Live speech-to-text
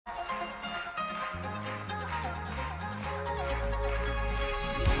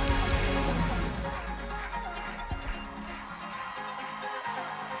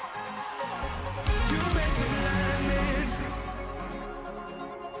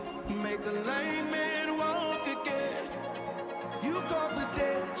make the lame man walk again. You called the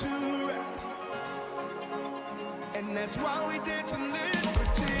dead to rest, and that's why we dance in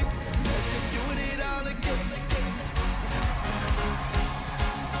liberty. 'Cause you're doing it all again.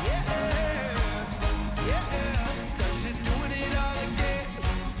 Yeah, yeah, 'cause you're doing it all again.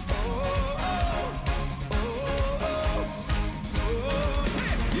 Oh, oh, oh, oh, oh. Say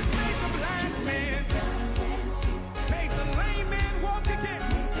it. You make the blind man see, make the lame man walk again.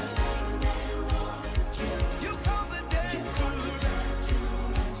 You call the dead to rest,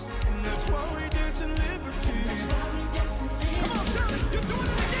 and that's why we dance in liberty. Come on, sir, you're doing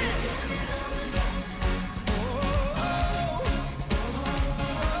it again. Oh, oh, oh,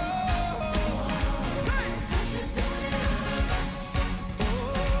 say it. Oh,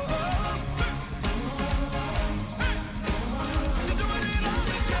 say it. Hey, you're doing it all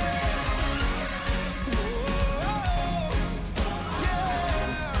again. Oh,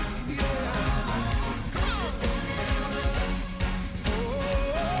 yeah, yeah. Come on.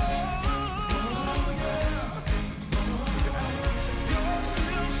 You're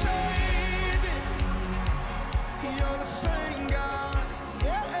still saving. You're the same God.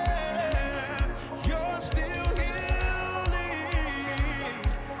 Yeah. You're still healing.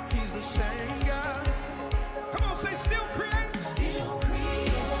 He's the same God. Come on, say still create. Still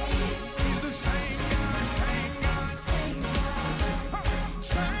create. You're the same God. Same God. Same God.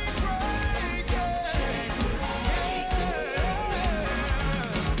 Chain breaker. Chain breaker.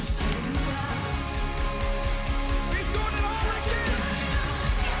 He's doing it all again.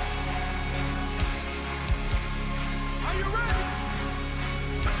 Are you ready?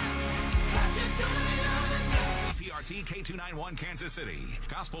 Cause you're doing it all again. PRT K291 Kansas City.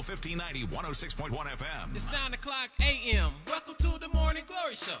 Gospel 1590 106.1 FM. It's 9 o'clock a.m. Welcome to the Morning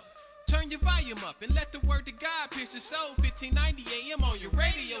Glory Show. Turn your volume up and let the word of God pierce your soul. 1590 a.m. on your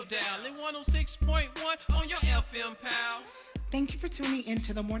radio dial and 106.1 on your FM pal. Thank you for tuning in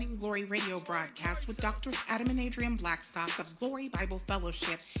to the Morning Glory radio broadcast with Drs. Adam and Adrian Blackstock of Glory Bible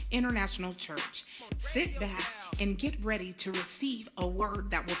Fellowship International Church. Sit back and get ready to receive a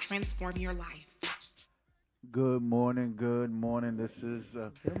word that will transform your life. Good morning, good morning. This is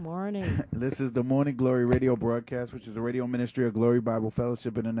Good morning. this is the Morning Glory radio broadcast, which is a radio ministry of Glory Bible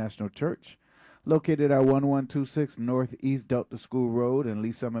Fellowship International Church, located at 1126 Northeast Delta School Road in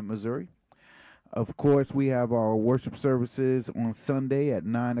Lee Summit, Missouri. Of course, we have our worship services on Sunday at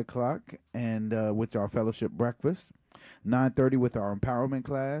 9 o'clock and with our fellowship breakfast, 9:30 with our empowerment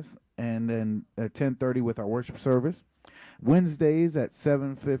class, and then at 10:30 with our worship service. Wednesdays at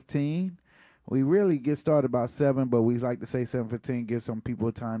 7:15. We really get started about 7, but we like to say 7:15, give some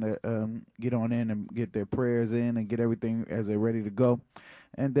people time to get on in and get their prayers in and get everything as they're ready to go.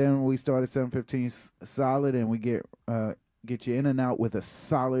 And then we start at 7:15 solid, and we get you in and out with a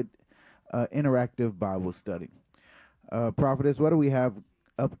solid interactive Bible study. Prophetess, what do we have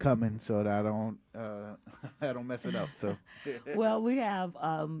upcoming so that I don't I don't mess it up? So Well, we have,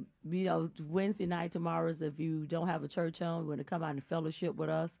 Wednesday night tomorrow is if you don't have a church home, we're going to come out and fellowship with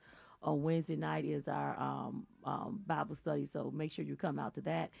us. On Wednesday night is our Bible study, so make sure you come out to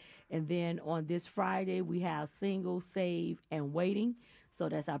that. And then on this Friday, we have Single, Save, and Waiting. So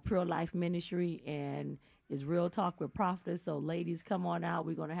that's our Pure Life Ministry, and it's Real Talk with Prophetess. So ladies, come on out.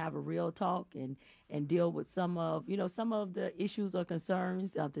 We're going to have a real talk and deal with some of the issues or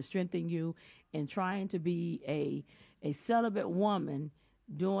concerns to strengthen you in trying to be a celibate woman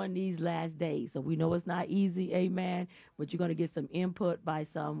during these last days. So we know it's not easy, amen, but you're going to get some input by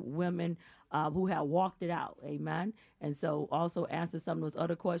some women who have walked it out, amen. And so also answer some of those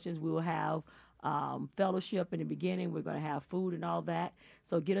other questions. We will have fellowship in the beginning. We're going to have food and all that.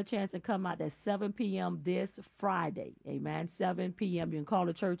 So get a chance to come out at 7 p.m. this Friday, amen, 7 p.m. You can call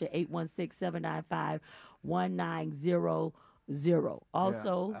the church at 816-795-1900.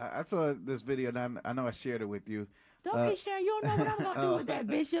 Also, yeah, I saw this video, and I know I shared it with you. Don't be sharing. You don't know what I'm going to do with that,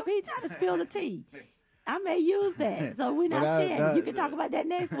 Bishop. He trying to spill the tea. I may use that, so we're not sharing. You can talk about that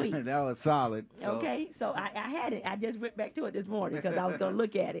next week. That was solid. So. Okay, so I had it. I just went back to it this morning because I was going to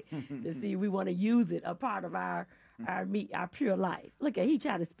look at it to see if we want to use it, a part of our pure life. Look at he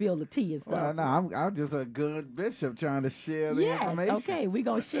trying to spill the tea and stuff. Well, no, I'm just a good bishop trying to share the information. Okay, we're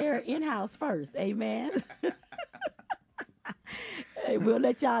going to share in-house first. Amen. Hey, we'll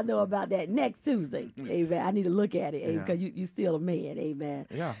let y'all know about that next Tuesday. Amen. I need to look at it because you still a man. Amen.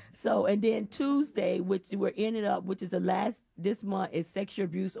 Yeah. So, and then Tuesday, which we're ending up, which is the last this month is Sexual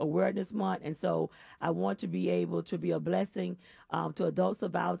Abuse Awareness Month, and so I want to be able to be a blessing to adult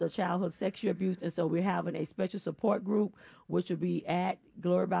survivors of childhood sexual abuse. And so we're having a special support group, which will be at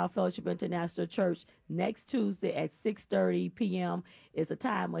Glory Bible Fellowship International Church next Tuesday at 6:30 p.m. It's a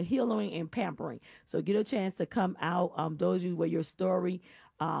time of healing and pampering. So get a chance to come out. Those of you where your story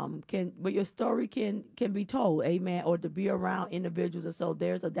can be told, amen, or to be around individuals. And so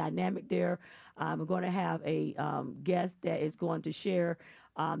there's a dynamic there. I'm going to have a guest that is going to share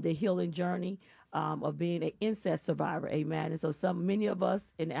the healing journey of being an incest survivor, amen. And so many of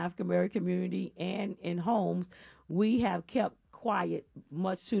us in the African American community and in homes, we have kept quiet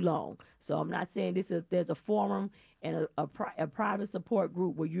much too long. So I'm not saying there's a forum and a private support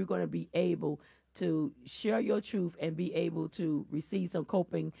group where you're going to be able to share your truth and be able to receive some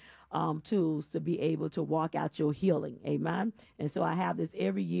coping tools to be able to walk out your healing. Amen. And so I have this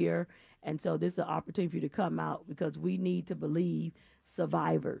every year. And so this is an opportunity for you to come out because we need to believe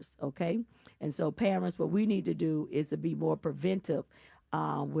survivors. Okay. And so parents, what we need to do is to be more preventive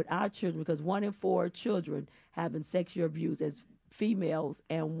with our children, because 1 in 4 children having sexual abuse as females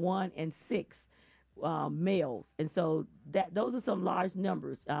and 1 in 6 males. And so those are some large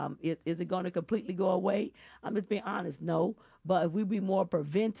numbers. Is it going to completely go away? I'm just being honest, no. But if we be more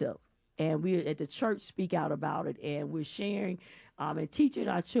preventive and we at the church speak out about it and we're sharing and teaching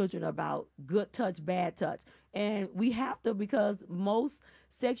our children about good touch, bad touch. And we have to, because most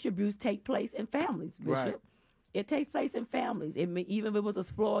sexual abuse take place in families, Bishop. Right. It takes place in families. Even if it was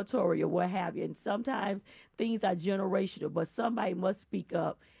exploratory or what have you. And sometimes things are generational, but somebody must speak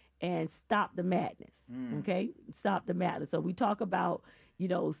up and stop the madness, okay? Stop the madness. So we talk about,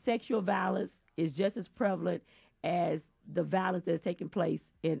 sexual violence is just as prevalent as the violence that's taking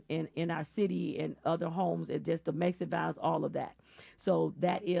place in our city and other homes, and just domestic violence, all of that. So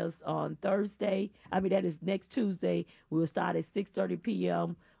that is on Thursday. That is next Tuesday. We will start at 6:30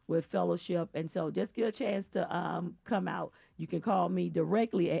 p.m. with fellowship. And so just get a chance to come out. You can call me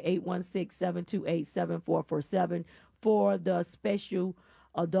directly at 816-728-7447 for the special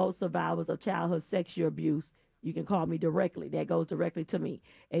adult survivors of childhood sexual abuse. You can call me directly. That goes directly to me.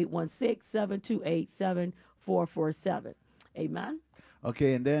 816-728-7447. Amen.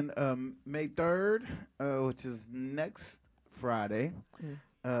 Okay, and then May 3rd, which is next Friday,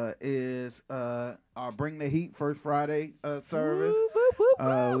 is our Bring the Heat First Friday service.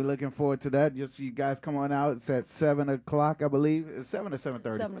 We're looking forward to that. Just you guys come on out. It's at 7 o'clock, I believe. It's 7 or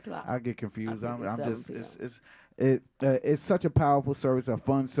 7:30. 7 o'clock. I get confused. I'm just it's such a powerful service, a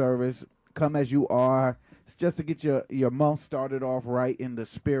fun service. Come as you are. It's just to get your month started off right in the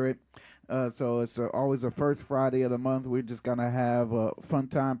spirit. So it's always the first Friday of the month. We're just going to have a fun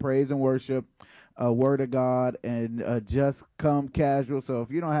time, praise and worship, word of God, and just come casual. So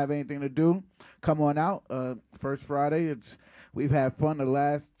if you don't have anything to do, come on out. First Friday, we've had fun the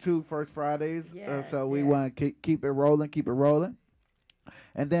last 2 First Fridays. So we want to keep it rolling.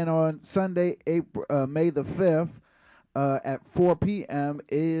 And then on Sunday, May the 5th, at 4 p.m.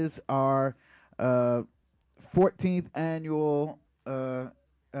 is our 14th annual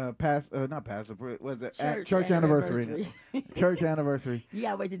church anniversary. Church anniversary. You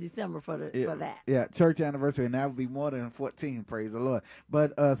gotta wait till December for that. Yeah, church anniversary, and that would be more than 14. Praise the Lord.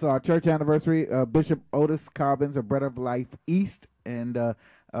 But so our church anniversary, Bishop Otis Cobbins of Bread of Life East, and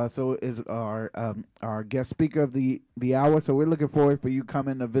so is our guest speaker of the hour. So we're looking forward for you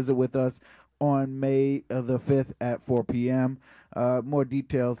coming to visit with us on May the 5th at 4 p.m. More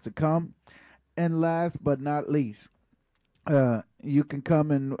details to come. And last but not least, you can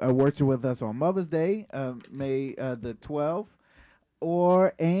come and worship with us on Mother's Day, May the 12th,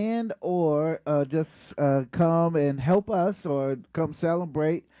 or just come and help us, or come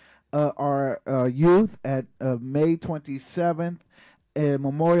celebrate our youth at May 27th,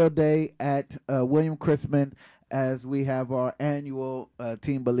 Memorial Day at William Chrisman, as we have our annual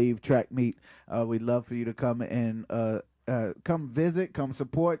Team Believe track meet. We'd love for you to come and come visit, come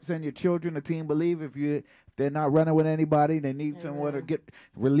support, send your children to Team Believe. If they're not running with anybody, they need somewhere to get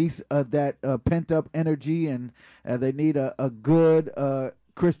release that pent up energy, and they need a good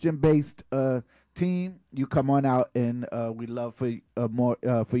Christian-based team. You come on out, and we'd love for you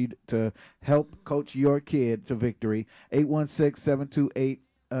to help coach your kid to victory. 816-728-0113,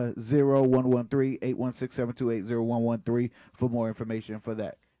 816-728-0113 for more information for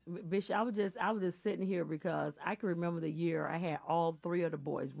that. Bishop, I was just sitting here because I can remember the year I had all 3 of the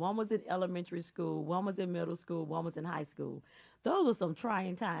boys. One was in elementary school, one was in middle school, one was in high school. Those were some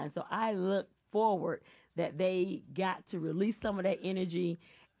trying times. So I look forward that they got to release some of that energy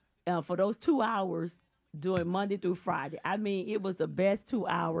for those 2 hours doing Monday through Friday. I mean, it was the best 2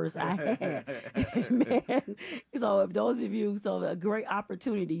 hours I had. Man. So if those of you, so a great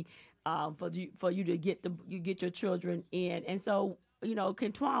opportunity for you to get your children in. And so,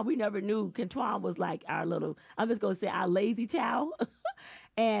 Kentwan, we never knew Kentwan was like our little, I'm just going to say our lazy child.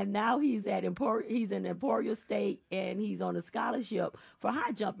 And now he's in Emporia State, and he's on a scholarship for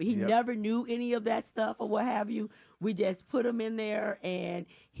high jumping. He never knew any of that stuff or what have you. We just put him in there, and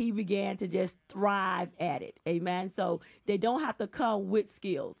he began to just thrive at it. Amen. So they don't have to come with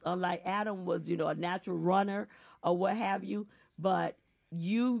skills. Unlike Adam was, a natural runner or what have you. But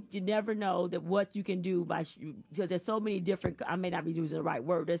you never know that what you can do because there's so many different, I may not be using the right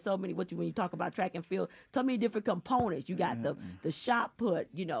word. There's so many, when you talk about track and field, so many different components. You got the shot put,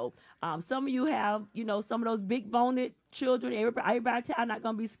 some of you have, some of those big boned children, everybody tell not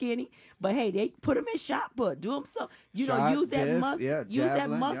going to be skinny, but hey, they put them in shot put, do them so, use that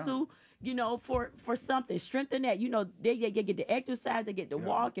muscle, for something, strengthen that, they get the exercise, they get to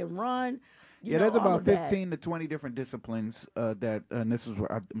walk and run. There's about 15 to 20 different disciplines that, and this is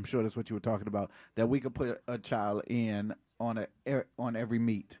what I'm sure that's what you were talking about, that we could put a child in on every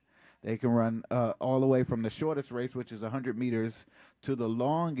meet. They can run all the way from the shortest race, which is 100 meters, to the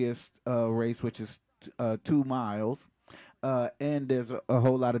longest race, which is 2 miles. And there's a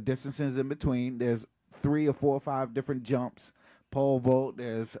whole lot of distances in between. There's 3 or 4 or 5 different jumps, pole vault,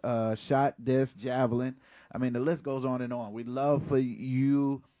 there's shot, disc, javelin. I mean, the list goes on and on. We'd love for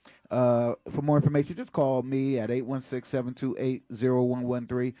you. For more information, just call me at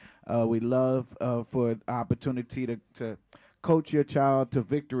 816-728-0113. We love for the opportunity to coach your child to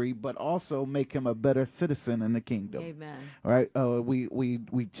victory, but also make him a better citizen in the kingdom. Amen. All right.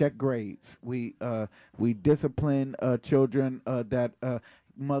 We check grades. We discipline children that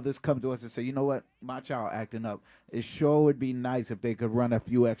mothers come to us and say, you know what, my child acting up. It sure would be nice if they could run a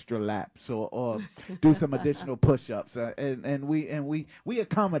few extra laps or do some additional push-ups. And we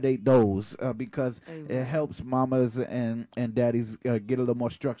accommodate those because Amen. it helps mamas and daddies get a little more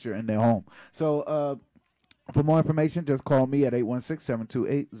structure in their home. So for more information, just call me at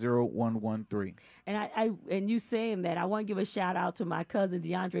 816-728-0113. And you saying that, I want to give a shout out to my cousin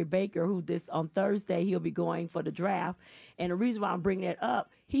DeAndre Baker, who on Thursday he'll be going for the draft. And the reason why I'm bringing that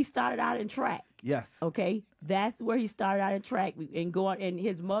up, he started out in track. Yes. Okay, that's where he started out in track and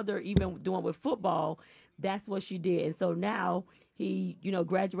his mother even doing with football. That's what she did, and so now he,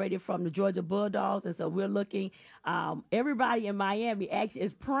 graduated from the Georgia Bulldogs, and so we're looking. Everybody in Miami actually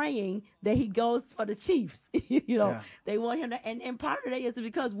is praying that he goes for the Chiefs. They want him to, and part of that is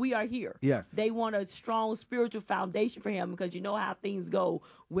because we are here. Yes. They want a strong spiritual foundation for him because you know how things go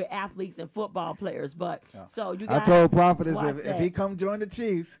with athletes and football players. But so you guys, I told Prophetess if he come join the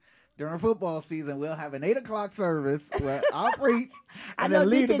Chiefs during football season, we'll have an 8:00 service where I'll preach and then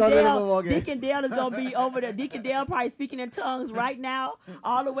leave to go to the football game. Deacon Dale is going to be over there. Deacon Dale probably speaking in tongues right now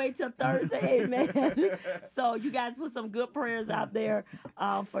all the way till Thursday. Amen. So you guys put some good prayers out there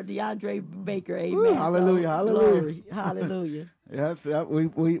for DeAndre Baker. Amen. Woo, hallelujah, so, hallelujah. Glory, hallelujah. Yes,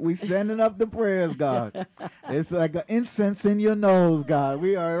 we sending up the prayers, God. It's like an incense in your nose, God.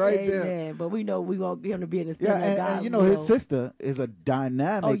 We are right there. Amen. But we know we want him to be in the center of God. And his sister is a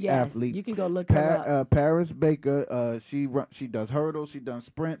dynamic athlete. You can go look her up. Paris Baker. She does hurdles. She does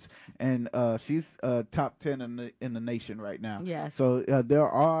sprints, and she's top 10 in the nation right now. Yes. So there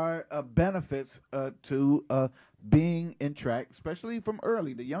are benefits to being in track, especially from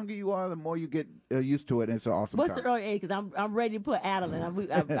early. The younger you are, the more you get used to it, and it's an awesome What's time. the early age? Because I'm ready to put Adeline.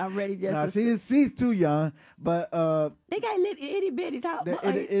 I'm ready just no, to... she's too young, but they got itty bitties. How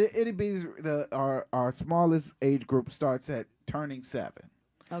the itty bitties, our smallest age group starts at turning 7.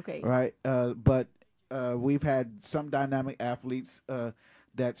 Okay. Right, but we've had some dynamic athletes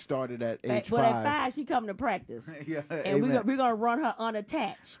that started at age 5. But at 5, she coming to practice. Yeah, and we're gonna run her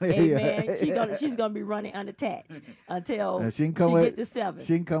unattached. Amen. She's gonna be running unattached until she get to 7.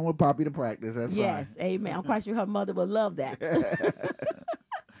 She can come with Poppy to practice. That's yes, fine. amen. I'm quite sure her mother would love that.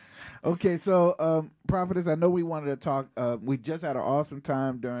 Okay, so Prophetess, I know we wanted to talk. We just had an awesome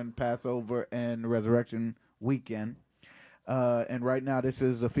time during Passover and Resurrection weekend. And right now, this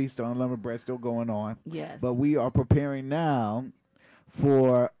is the Feast on Unleavened Bread still going on. Yes. But we are preparing now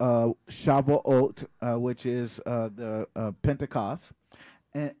for Shavuot, which is the Pentecost.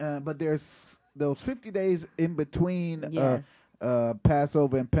 But there's those 50 days in between yes.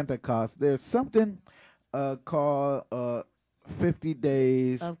 Passover and Pentecost. There's something called 50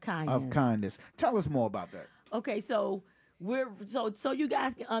 Days of Kindness. Tell us more about that. Okay, so so you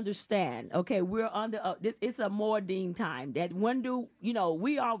guys can understand. Okay, we're under this. It's a Moedim time. That when you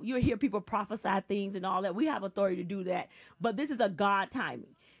hear people prophesy things and all that. We have authority to do that, but this is a God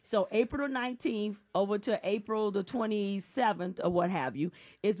timing. So April the 19th over to April the 27th or what have you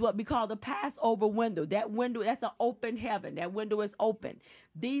is what we call the Passover window. That window, that's an open heaven. That window is open.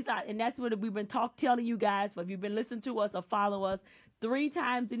 These are, and that's what we've been telling you guys. But if you've been listening to us or follow us 3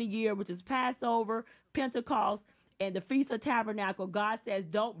 times in a year, which is Passover, Pentecost, and the Feast of Tabernacle, God says,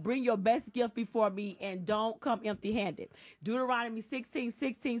 don't bring your best gift before me and don't come empty-handed. Deuteronomy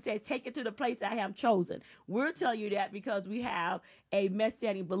 16:16 says, take it to the place I have chosen. We're telling you that because we have a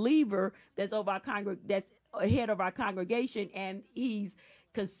Messianic believer that's over our that's ahead of our congregation, and he's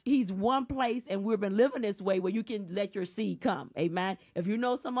one place, and we've been living this way where you can let your seed come. Amen. If you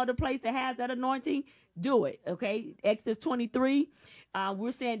know some other place that has that anointing, do it. Okay. Exodus 23.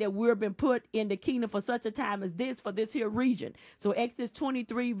 We're saying that we've been put in the kingdom for such a time as this, for this here region. So Exodus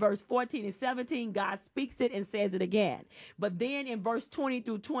 23, verse 14 and 17, God speaks it and says it again. But then in verse 20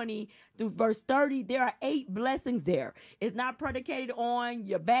 through verse 30, there are 8 blessings there. It's not predicated on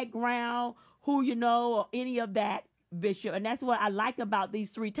your background, who you know, or any of that, Bishop. And that's what I like about these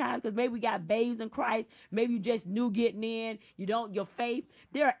 3 times, because maybe we got babes in Christ, maybe you just new getting in, your faith.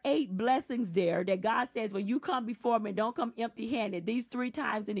 There are 8 blessings there that God says when you come before me, don't come empty-handed. These 3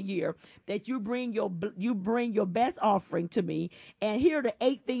 times in a year that you bring your best offering to me, and here are the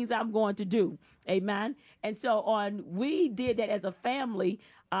 8 things I'm going to do. Amen. And so we did that as a family.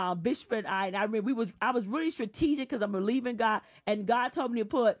 Bishop and I was really strategic because I'm believing God, and God told me to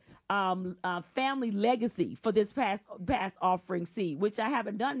put family legacy for this past offering seed, which I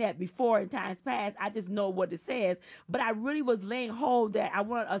haven't done that before in times past. I just know what it says, but I really was laying hold that I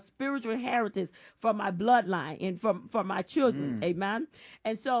want a spiritual inheritance from my bloodline and from my children. Amen.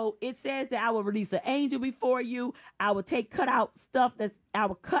 And so it says that I will release an angel before you. I will I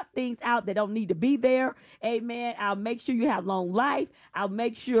will cut things out that don't need to be there. Amen. I'll make sure you have long life. I'll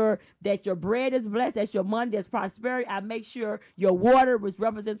make sure that your bread is blessed, that your money is prosperity. I'll make sure your water, which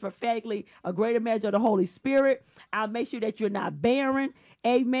represents prophetically a greater measure of the Holy Spirit. I'll make sure that you're not barren.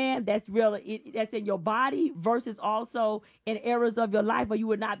 Amen. That's really that's in your body versus also in areas of your life where you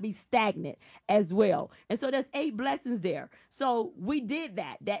would not be stagnant as well. And so there's 8 blessings there. So we did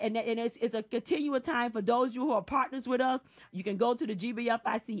that. And it's a continual time for those of you who are partners with us. You can go to the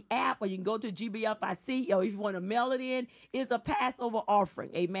GBFIC app, or you can go to GBFIC, or if you want to mail it in. It's a Passover offering.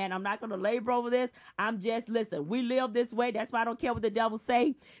 Amen. I'm not going to labor over this. Listen, we live this way. That's why I don't care what the devil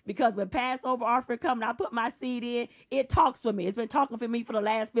say, because when Passover offering comes, I put my seed in, it talks for me. It's been talking for me for the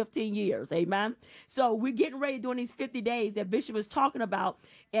last 15 years. Amen. So we're getting ready during these 50 days that Bishop was talking about,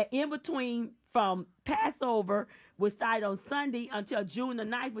 in between from Passover, which started on Sunday, until June the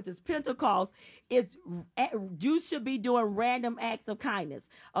 9th, which is Pentecost. You should be doing random acts of kindness.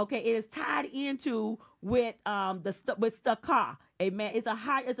 Okay, it is tied into with Stakar. Amen.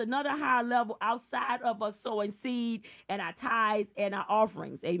 It's another higher level outside of us sowing seed and our tithes and our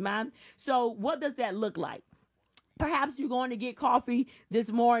offerings. Amen. So what does that look like? Perhaps you're going to get coffee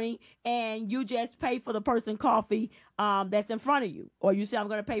this morning and you just pay for the person coffee that's in front of you. Or you say, I'm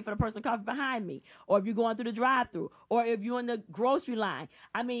going to pay for the person coffee behind me. Or if you're going through the drive-through. Or if you're in the grocery line.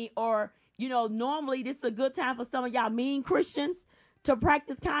 Normally this is a good time for some of y'all mean Christians to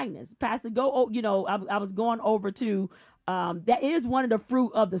practice kindness. Pastor, I was going over to, that is one of the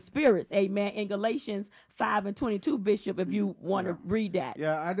fruit of the spirits. Amen. In Galatians 5:22, Bishop, if you want to read that.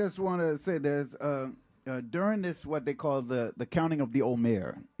 Yeah, I just want to say there's... during this, what they call the counting of the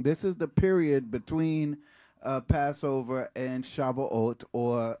Omer, this is the period between Passover and Shavuot,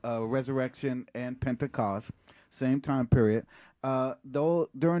 or Resurrection and Pentecost, same time period. Though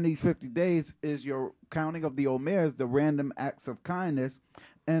during these 50 days is your counting of the Omers, the random acts of kindness,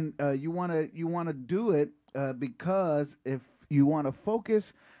 and you want to do it because if you want to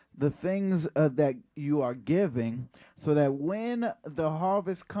focus the things that you are giving, so that when the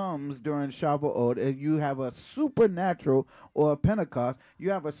harvest comes during Shavuot, you have a supernatural, or Pentecost,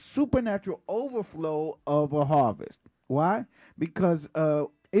 you have a supernatural overflow of a harvest. Why? Because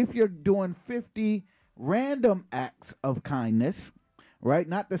if you're doing 50 random acts of kindness, right?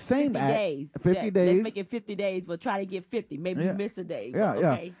 Not the same 50 act. days. 50 days. Let's make it 50 days, but try to get 50. Maybe you miss a day. Yeah,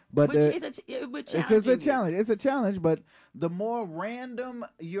 okay. yeah. But it's a challenge. It's a challenge, but the more random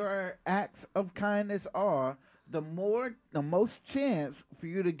your acts of kindness are, the most chance for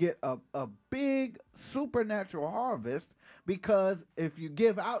you to get a big supernatural harvest, because if you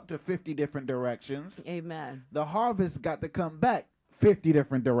give out to 50 different directions, amen, the harvest got to come back 50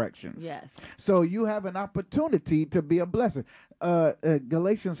 different directions. Yes. So you have an opportunity to be a blessing.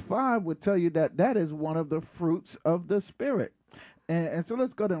 Galatians 5 would tell you that is one of the fruits of the Spirit. And so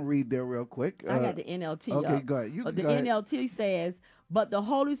let's go ahead and read there real quick. I got the NLT okay, go ahead. The NLT says, but the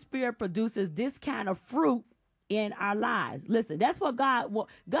Holy Spirit produces this kind of fruit in our lives. Listen, that's what God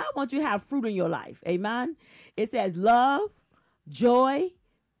wants you to have fruit in your life. Amen. It says love, joy,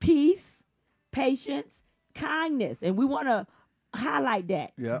 peace, patience, kindness, and we want to highlight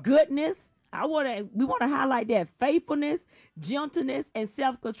that. Yeah. Goodness. We want to highlight that. Faithfulness, gentleness, and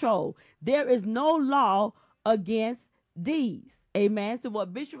self-control. There is no law against these. Amen. So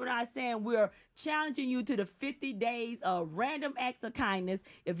what Bishop and I are saying, we're challenging you to the 50 days of random acts of kindness.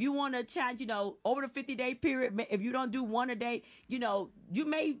 If you want to challenge, over the 50-day period, if you don't do one a day, you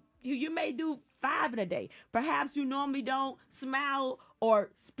may do 5 in a day. Perhaps you normally don't smile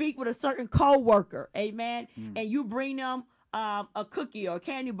or speak with a certain coworker. Amen. And you bring them a cookie or a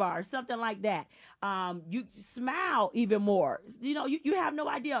candy bar or something like that. You smile even more. You have no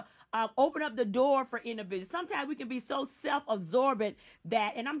idea. Open up the door for individuals. Sometimes we can be so self-absorbent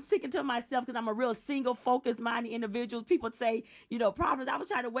that, and I'm speaking to myself because I'm a real single, focused-minded individual. People say, Prophets, I was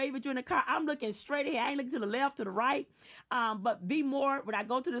trying to wave at you in the car. I'm looking straight ahead. I ain't looking to the left, to the right. But be more, when I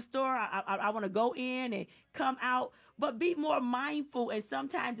go to the store, I want to go in and come out. But be more mindful, and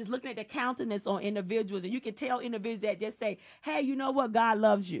sometimes just looking at the countenance on individuals, and you can tell individuals that just say, hey, you know what? God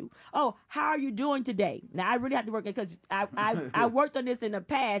loves you. Oh, how are you doing today? Now, I really have to work because I worked on this in the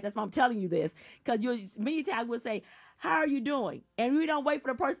past. That's why I'm telling you this, because many times we'll say, how are you doing? And we don't wait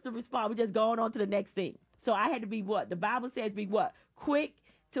for the person to respond. We're just going on to the next thing. So I had to be what? The Bible says be what? Quick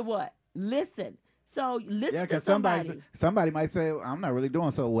to what? Listen. So listen to somebody. Somebody might say, I'm not really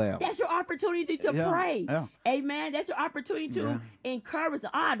doing so well. That's your opportunity to pray. Yeah. Amen. That's your opportunity to encourage.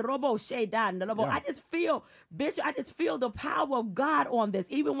 I just feel, Bishop, I just feel the power of God on this.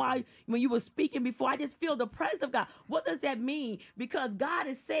 Even when you were speaking before, I just feel the presence of God. What does that mean? Because God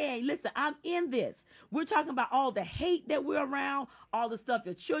is saying, listen, I'm in this. We're talking about all the hate that we're around, all the stuff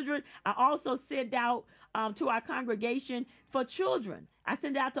your children. I also sent out to our congregation for children. I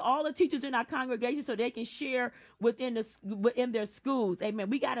send it out to all the teachers in our congregation so they can share within their schools. Amen.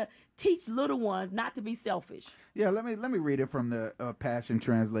 We got to teach little ones not to be selfish. Yeah, let me read it from the Passion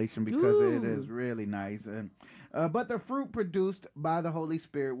Translation because it is really nice. And but the fruit produced by the Holy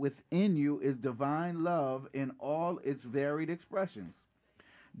Spirit within you is divine love in all its varied expressions,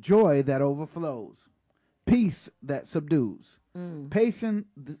 joy that overflows, peace that subdues, patience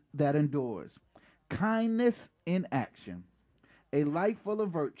that endures, kindness in action, a life full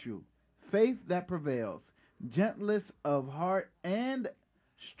of virtue, faith that prevails, gentleness of heart, and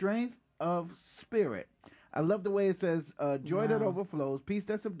strength of spirit. I love the way it says joy that overflows, peace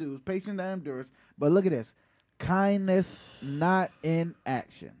that subdues, patience that endures. But look at this, kindness not in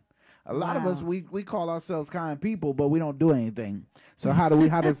action. A lot of us, we call ourselves kind people, but we don't do anything. So how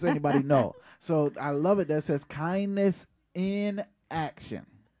does anybody know? So I love it that it says kindness in action.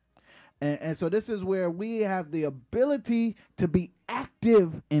 And so this is where we have the ability to be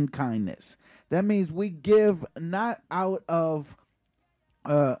active in kindness. That means we give not out of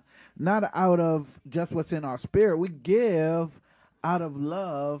just what's in our spirit. We give out of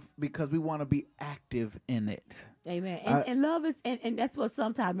love because we want to be active in it. Amen. And love is, and that's what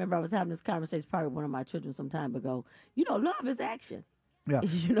sometimes, I remember I was having this conversation probably with one of my children some time ago. Love is action. Yeah.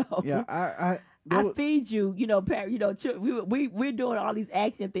 Yeah. I feed you, we're doing all these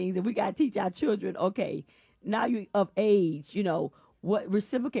action things, and we got to teach our children, okay, now you're of age, what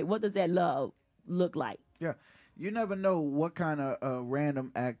does that love look like? Yeah. You never know what kind of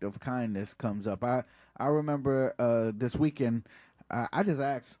random act of kindness comes up. I remember this weekend, I just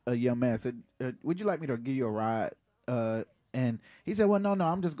asked a young man, I said, would you like me to give you a ride? And he said, well, no,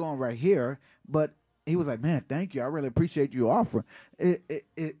 I'm just going right here. But he was like, man, thank you. I really appreciate you offering.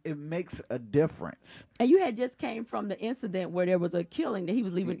 It makes a difference. And you had just came from the incident where there was a killing that he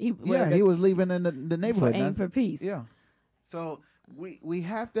was leaving. He was leaving in the neighborhood. Aim for peace. Yeah. So we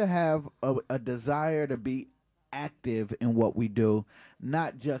have to have a desire to be active in what we do,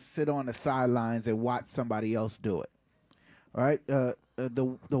 not just sit on the sidelines and watch somebody else do it. All right. The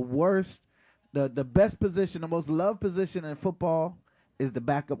best position, the most loved position in football is the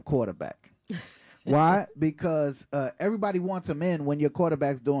backup quarterback. Why? Because everybody wants him in when your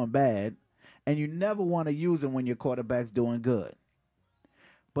quarterback's doing bad, and you never want to use him when your quarterback's doing good.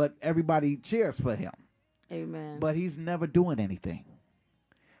 But everybody cheers for him. Amen. But he's never doing anything.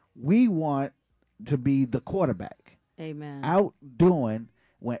 We want to be the quarterback. Amen. Out doing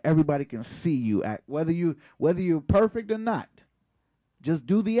when everybody can see you act. Whether you're perfect or not, just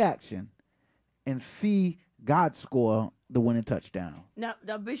do the action and see God score the winning touchdown. Now,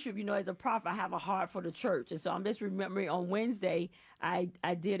 Bishop, as a prophet, I have a heart for the church. And so I'm just remembering on Wednesday, I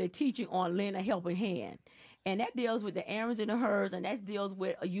did a teaching on lend a helping hand. And that deals with the Aarons and the Hers, and that deals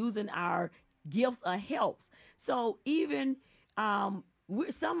with using our gifts or helps. So even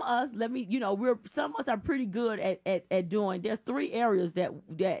some of us, some of us are pretty good at doing. There's 3 areas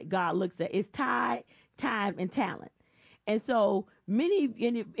that God looks at. It's time, and talent. And so many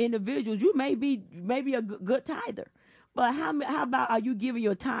individuals, you may be a good tither, but how about are you giving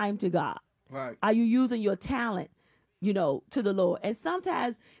your time to God? Right. Are you using your talent, to the Lord? And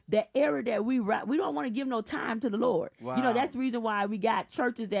sometimes the area that we don't want to give no time to the Lord. Wow. That's the reason why we got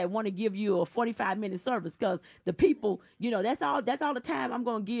churches that want to give you a 45-minute service, because the people, that's all the time I'm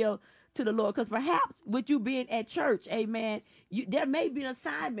going to give to the Lord. Because perhaps with you being at church, amen, there may be an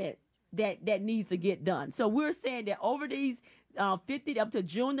assignment that needs to get done. So we're saying that over these 50 up to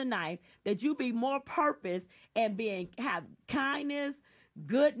June the 9th, that you be more purpose and have kindness,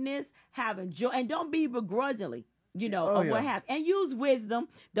 goodness, having joy, and don't be begrudgingly, or what have, and use wisdom.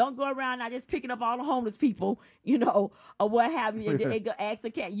 Don't go around now just picking up all the homeless people, or what have you. Acts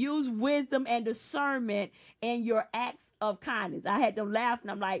of kindness. Use wisdom and discernment in your acts of kindness. I had them laughing.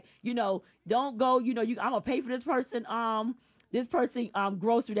 I'm like, don't go, I'm gonna pay for this person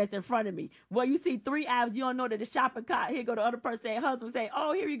grocery that's in front of me. Well, you see 3 hours, you don't know that the shopping cart, here go the other person, husband say,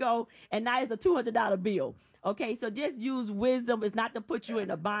 oh, here you go, and now it's a $200 bill. Okay, so just use wisdom. It's not to put you in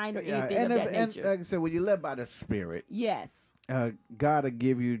a bind or anything of that nature. And like I said, when you live by the Spirit, yes, God will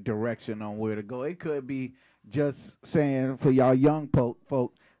give you direction on where to go. It could be just saying for y'all young folk,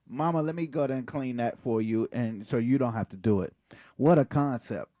 Mama, let me go there and clean that for you, and so you don't have to do it. What a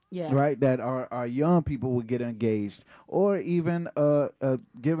concept. Yeah. Right, that our young people would get engaged, or even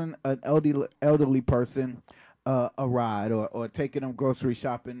giving an elderly person a ride, or taking them grocery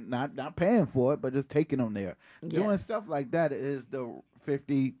shopping, not paying for it, but just taking them there. Yeah. Doing stuff like that is the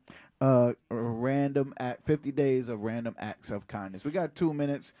 50 days of random acts of kindness. We got 2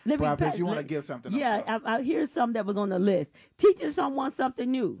 minutes. Prophet, you want to give something? Yeah, here's something that was on the list. Teaching someone something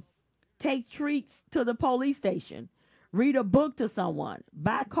new. Take treats to the police station. Read a book to someone.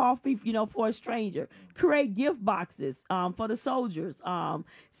 Buy coffee, for a stranger. Create gift boxes for the soldiers.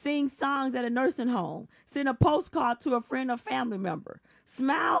 Sing songs at a nursing home. Send a postcard to a friend or family member.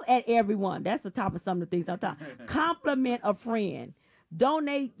 Smile at everyone. That's the top of some of the things I'm talking. Compliment a friend.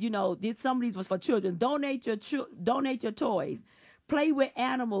 Donate. Some of these was for children. Donate your toys. Play with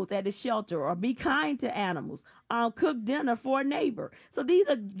animals at a shelter, or be kind to animals. Cook dinner for a neighbor. So these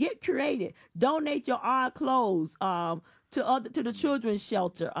are, get creative. Donate your odd clothes to the children's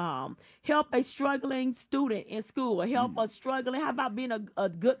shelter. Help a struggling student in school, or help a struggling. How about being a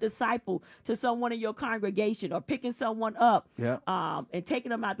good disciple to someone in your congregation, or picking someone up and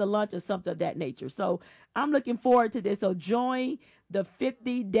taking them out to lunch or something of that nature. So I'm looking forward to this. So join the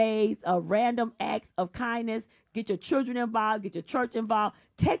 50 days of random acts of kindness. Get your children involved. Get your church involved.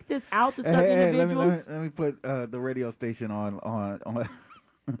 Text this out to certain individuals. Let me put the radio station on.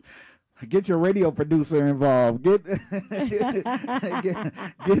 Get your radio producer involved. Get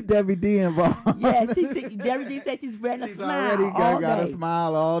Debbie D involved. Yeah, Debbie D said she's ready to smile. She's already got a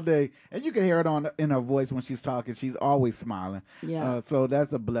smile all day, and you can hear it in her voice when she's talking. She's always smiling. Yeah. So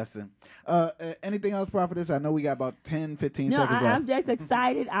that's a blessing. Anything else, Prophetess? I know we got about 10, 15 seconds left. I'm just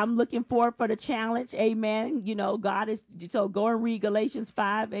excited. I'm looking forward for the challenge. Amen. God is, so go and read Galatians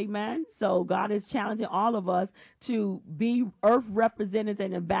 5. Amen. So God is challenging all of us to be earth representatives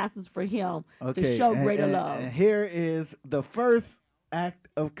and ambassadors for Him, to show greater love. And here is the first act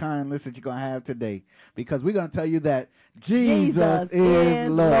of kindness that you're going to have today, because we're going to tell you that Jesus is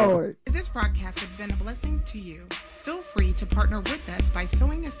Lord. If this broadcast has been a blessing to you, feel free to partner with us by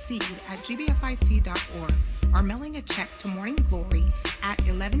sowing a seed at gbfic.org, or mailing a check to Morning Glory at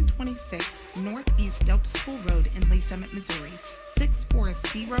 1126 Northeast Delta School Road in Lee Summit, Missouri,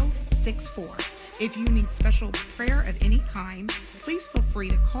 64064. If you need special prayer of any kind, please feel free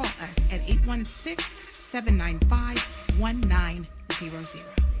to call us at 816-795-1900.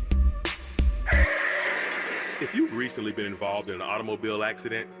 If you've recently been involved in an automobile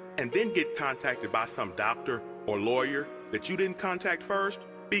accident and then get contacted by some doctor or lawyer that you didn't contact first,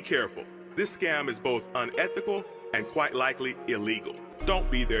 be careful. This scam is both unethical and quite likely illegal.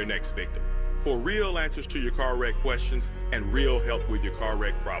 Don't be their next victim. For real answers to your car wreck questions and real help with your car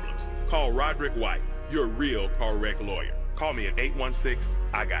wreck problems, call Roderick White, your real car wreck lawyer. Call me at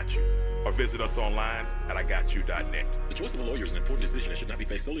 816-I-GOT-YOU, or visit us online at IGotYou.net. The choice of a lawyer is an important decision that should not be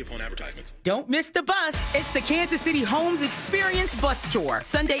based solely upon advertisements. Don't miss the bus. It's the Kansas City Homes Experience Bus Tour,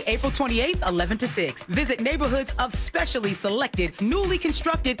 Sunday, April 28th, 11 to 6. Visit neighborhoods of specially selected, newly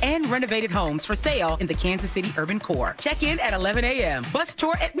constructed, and renovated homes for sale in the Kansas City urban core. Check in at 11 a.m., bus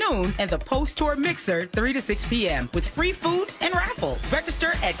tour at noon, and the post-tour mixer 3 to 6 p.m. with free food and and raffle.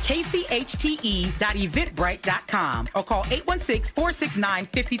 Register at kchte.eventbrite.com or call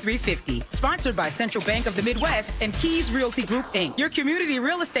 816-469-5350. Sponsored by Central Bank of the Midwest and Keys Realty Group, Inc., your community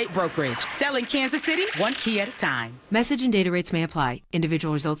real estate brokerage. Selling Kansas City, one key at a time. Message and data rates may apply.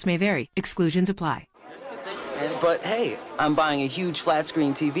 Individual results may vary. Exclusions apply. But hey, I'm buying a huge flat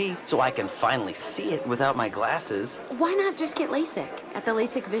screen TV so I can finally see it without my glasses. Why not just get LASIK at the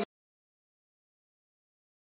LASIK Vision